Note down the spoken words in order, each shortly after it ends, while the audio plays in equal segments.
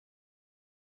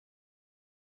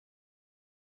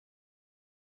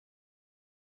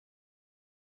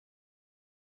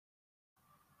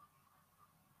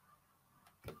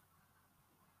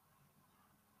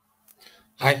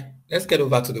Hi, let's get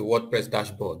over to the WordPress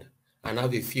dashboard and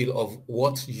have a feel of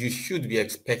what you should be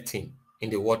expecting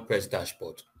in the WordPress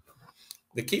dashboard.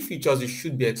 The key features you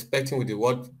should be expecting with the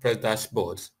WordPress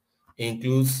dashboard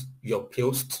includes your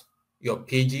posts, your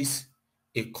pages,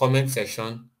 a comment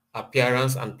section,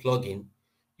 appearance and plugin,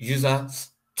 users,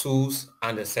 tools,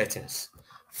 and the settings.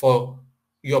 For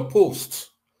your post,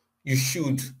 you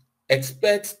should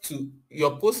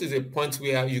your post is a point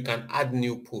where you can add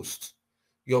new posts.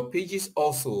 Your pages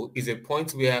also is a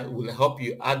point where it will help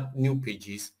you add new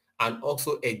pages and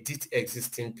also edit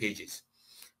existing pages.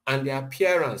 And the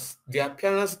appearance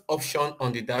option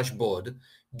on the dashboard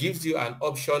gives you an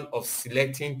option of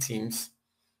selecting themes,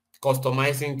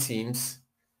 customizing themes,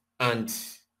 and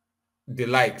the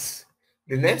likes.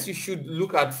 The next you should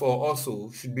look at for also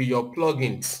should be your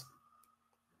plugins.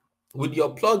 With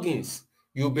your plugins,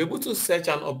 you'll be able to search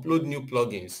and upload new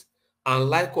plugins. And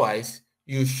likewise,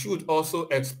 you should also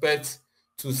expect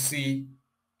to see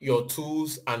your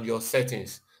tools and your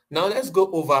settings. Now let's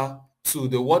go over to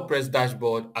the WordPress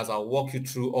dashboard as I'll walk you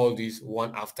through all these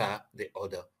one after the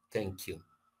other. Thank you.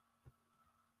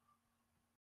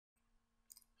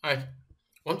 Hi,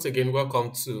 once again,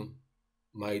 welcome to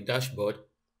my dashboard,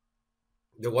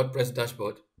 the WordPress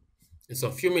dashboard. In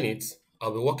some few minutes,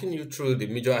 I'll be walking you through the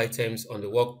major items on the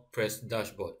WordPress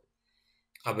dashboard.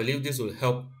 I believe this will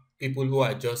help people who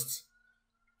are just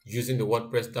using the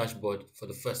WordPress dashboard for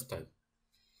the first time.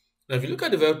 Now, if you look at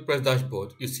the WordPress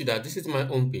dashboard, you see that this is my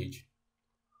home page.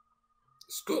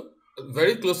 Scroll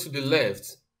very close to the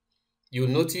left, you'll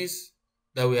notice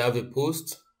that we have a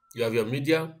post, you have your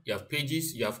media, you have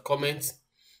pages, you have comments.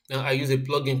 Now, I use a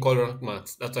plugin called Rank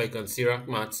Math. That's why you can see Rank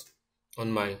Math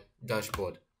on my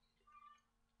dashboard.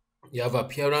 You have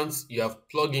appearance, you have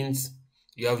plugins,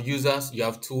 you have users, you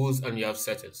have tools, and you have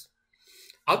settings.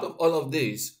 Out of all of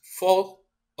these, 4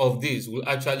 of these will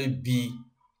actually be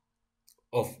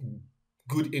of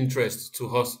good interest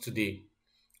to us today.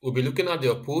 We'll be looking at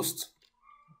your post.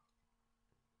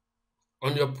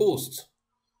 On your post,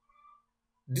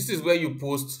 this is where you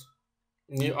post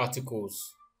new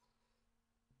articles.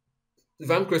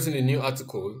 If I'm creating a new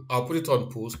article, I'll put it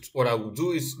on post. What I will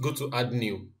do is go to add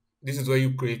new. This is where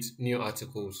you create new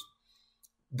articles.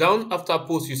 Down after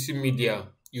post, you see media.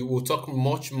 You will talk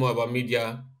much more about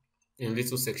media in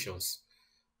little sections.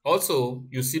 Also,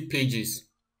 you see pages.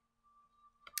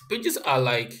 Pages are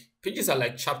like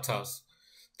chapters.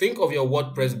 Think of your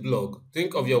WordPress blog. As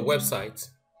think of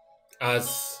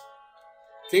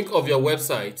your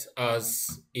website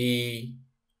as a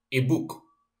book.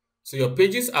 So your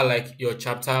pages are like your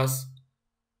chapters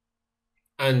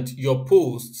and your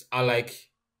posts are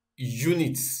like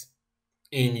units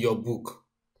in your book.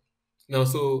 Now,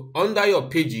 so under your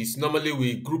pages, normally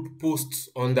we group posts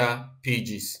under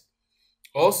pages.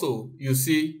 Also, you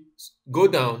see, go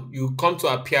down, you come to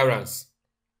appearance.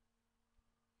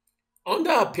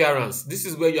 Under appearance, this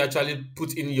is where you actually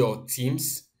put in your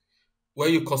themes, where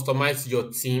you customize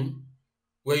your theme,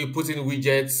 where you put in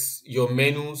widgets, your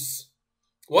menus.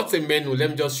 What's a menu? Let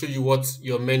me just show you what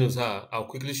your menus are. I'll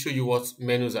quickly show you what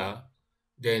menus are.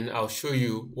 Then I'll show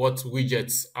you what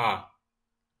widgets are.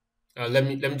 Let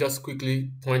me just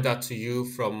quickly point that to you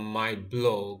from my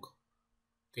blog.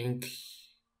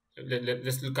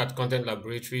 Let's look at Content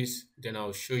Laboratories. Then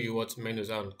I'll show you what menus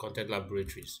are on Content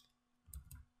Laboratories.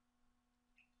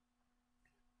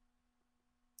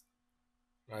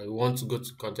 I want to go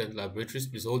to Content Laboratories.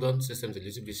 Please hold on. System's a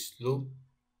little bit slow.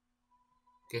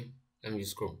 Okay, let me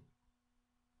scroll.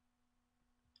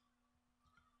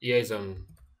 Here is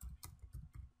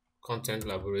Content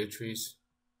Laboratories.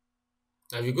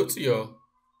 Now, if you go to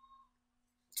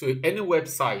any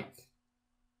website,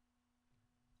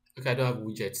 okay, I don't have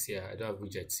widgets here.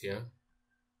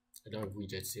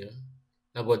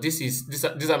 Now, but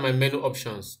these are my menu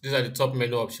options. These are the top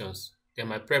menu options. They're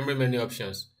my primary menu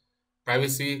options.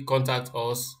 Privacy, contact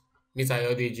us, meet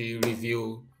IODG,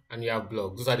 review, and you have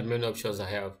blog. Those are the menu options I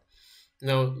have.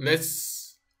 Now,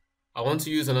 I want to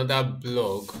use another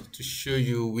blog to show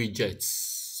you widgets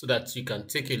so that you can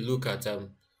take a look at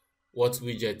what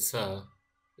widgets are.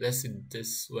 Let's see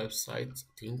this website,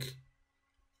 I think.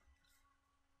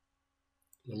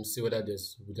 Let me see whether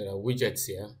there are widgets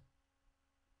here.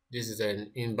 This is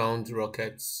an inbound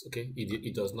rocket. Okay,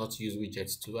 it does not use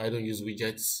widgets too. I don't use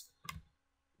widgets.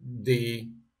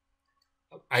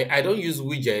 I don't use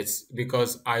widgets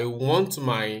because I want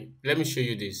let me show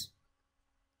you this.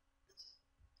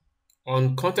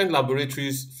 On Content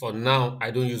Laboratories, for now,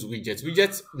 I don't use widgets.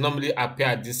 Widgets normally appear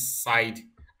at this side,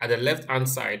 at the left-hand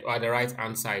side or at the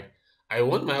right-hand side. I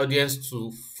want my audience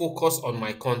to focus on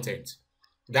my content.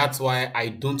 That's why I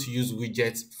don't use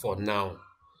widgets for now.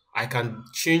 I can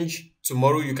change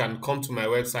tomorrow. You can come to my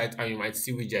website and you might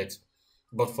see widgets.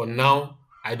 But for now,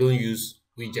 I don't use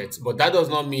widgets. But that does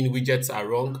not mean widgets are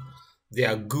wrong. They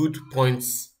are good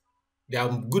points. They are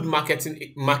good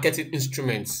marketing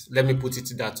instruments. Let me put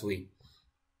it that way.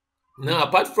 Now,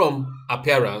 apart from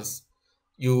appearance,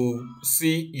 you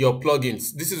see your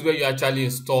plugins. This is where you actually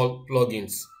install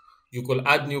plugins. You could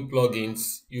add new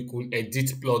plugins. You could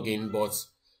edit plugin, but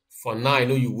for now, I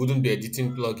know you wouldn't be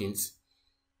editing plugins.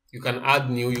 You can add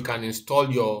new, you can install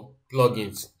your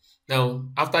plugins. Now,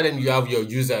 after then, you have your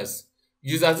users.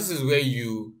 Users, this is where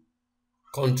you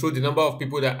control the number of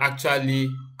people that actually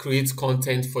create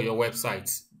content for your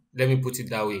website. Let me put it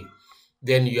that way.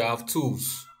 Then you have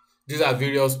tools. These are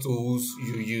various tools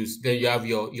you use. Then you have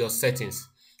your settings.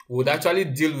 We'll actually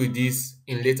deal with this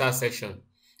in later section.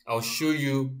 I'll show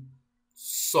you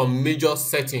some major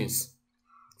settings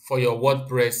for your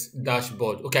WordPress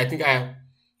dashboard. Okay, I think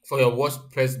for your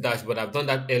WordPress dashboard, I've done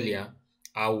that earlier.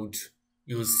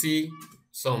 You'll see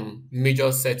some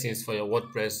major settings for your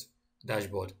WordPress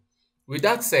dashboard. With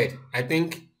that said, I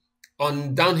think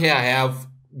on down here I have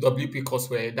WP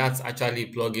Courseware. That's actually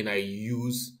a plugin I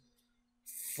use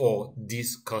for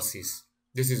these courses.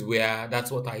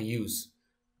 That's what I use,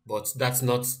 but that's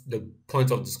not the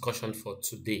point of discussion for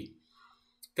today.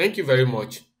 Thank you very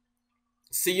much.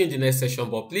 See you in the next session,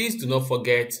 but please do not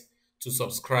forget to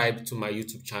subscribe to my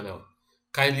YouTube channel.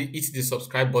 Kindly hit the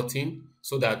subscribe button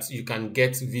so that you can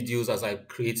get videos as I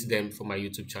create them for my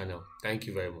YouTube channel. Thank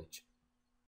you very much.